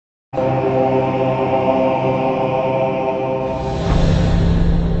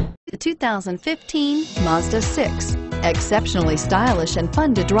2015 Mazda 6. Exceptionally stylish and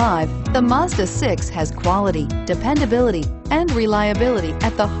fun to drive, the Mazda 6 has quality, dependability, and reliability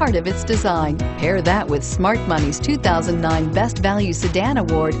at the heart of its design. Pair that with Smart Money's 2009 Best Value Sedan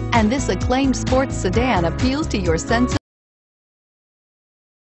Award, and this acclaimed sports sedan appeals to your senses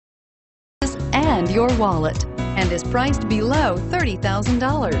and your wallet, and is priced below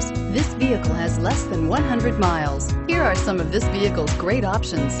 $30,000. This vehicle has less than 100 miles. Here are some of this vehicle's great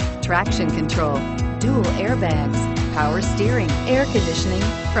options: traction control, dual airbags, power steering, air conditioning,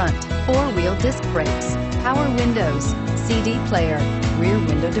 front, four-wheel disc brakes, power windows, CD player, rear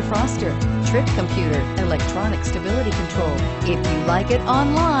window defroster, trip computer, electronic stability control. If you like it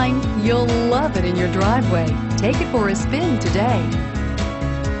online, you'll love it in your driveway. Take it for a spin today.